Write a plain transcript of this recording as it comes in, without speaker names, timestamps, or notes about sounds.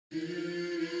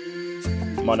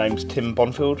My name's Tim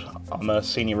Bonfield. I'm a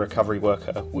senior recovery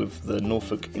worker with the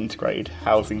Norfolk Integrated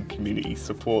Housing Community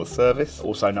Support Service,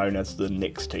 also known as the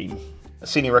NICS team. A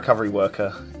senior recovery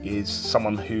worker is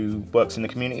someone who works in the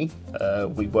community.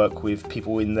 We work with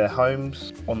people in their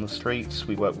homes, on the streets.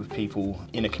 We work with people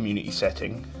in a community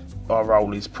setting. Our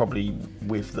role is probably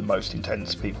with the most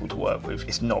intense people to work with.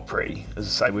 It's not pretty. As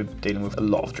I say, we're dealing with a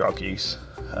lot of drug use,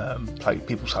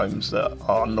 people's homes that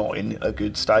are not in a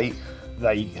good state.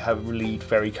 They have lead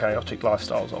very chaotic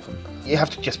lifestyles often. You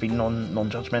have to just be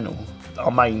non-judgmental.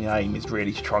 Our main aim is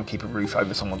really to try and keep a roof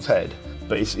over someone's head,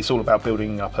 but it's all about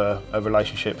building up a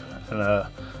relationship and a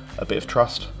bit of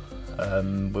trust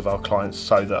with our clients,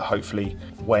 so that hopefully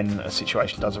when a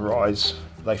situation does arise,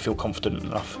 they feel confident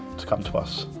enough to come to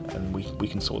us and we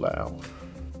can sort that out.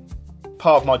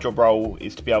 Part of my job role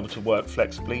is to be able to work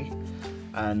flexibly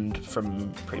and from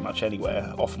pretty much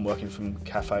anywhere, often working from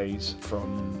cafés,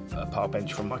 from a park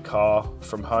bench, from my car,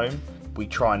 from home. We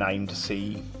try and aim to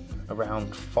see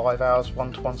around 5 hours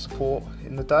one-to-one support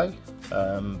in the day,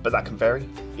 but that can vary.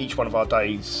 Each one of our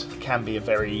days can be a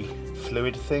very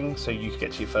fluid thing, so you could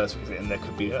get to your first visit and there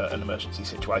could be an emergency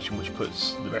situation which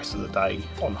puts the rest of the day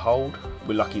on hold.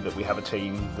 We're lucky that we have a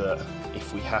team that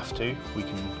if we have to, we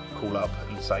can call up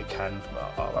and say, can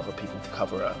our other people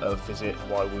cover a visit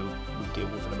while we deal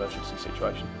with an emergency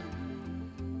situation.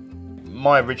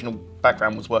 My original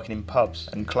background was working in pubs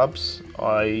and clubs.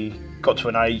 I got to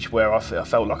an age where I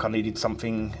felt like I needed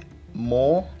something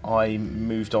more. I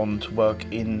moved on to work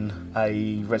in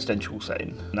a residential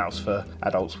setting, and that was for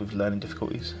adults with learning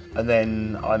difficulties. And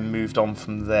then I moved on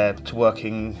from there to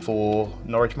working for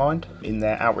Norwich Mind in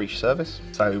their outreach service,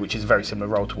 which is a very similar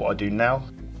role to what I do now.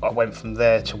 I went from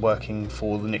there to working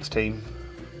for the NICS team.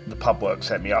 The pub work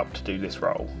set me up to do this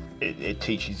role. It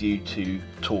teaches you to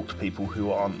talk to people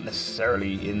who aren't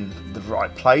necessarily in the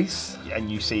right place,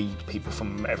 and you see people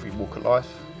from every walk of life.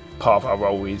 Part of our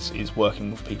role is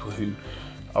working with people who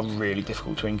are really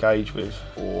difficult to engage with,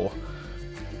 or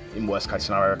in worst case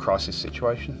scenario, a crisis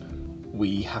situation.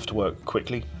 We have to work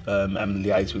quickly and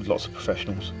liaise with lots of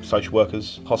professionals, social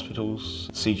workers, hospitals,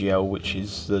 CGL, which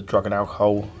is the drug and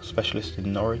alcohol specialist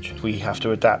in Norwich. We have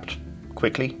to adapt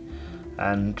quickly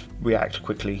and react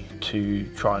quickly to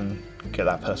try and get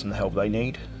that person the help they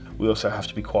need. We also have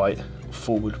to be quite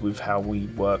forward with how we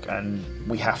work, and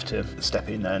we have to step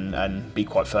in and be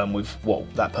quite firm with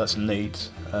what that person needs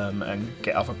and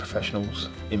get other professionals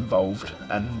involved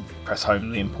and press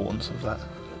home the importance of that.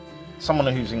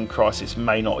 Someone who's in crisis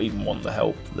may not even want the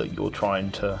help that you're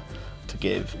trying to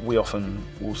give. We often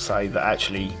will say that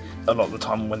actually a lot of the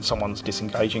time when someone's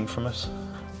disengaging from us,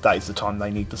 that is the time they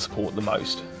need the support the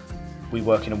most. We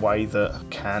work in a way that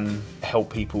can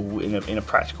help people in a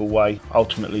practical way.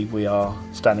 Ultimately, we are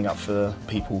standing up for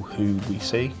people who we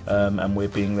see and we're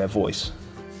being their voice.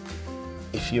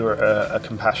 If you're a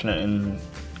compassionate and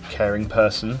caring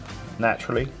person,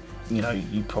 naturally,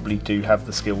 you probably do have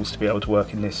the skills to be able to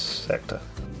work in this sector.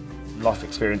 Life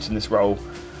experience in this role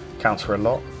counts for a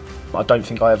lot. I don't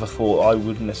think I ever thought I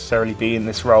would necessarily be in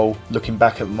this role looking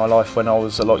back at my life when I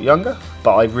was a lot younger,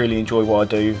 but I really enjoy what I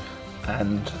do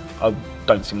and I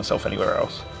don't see myself anywhere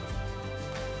else.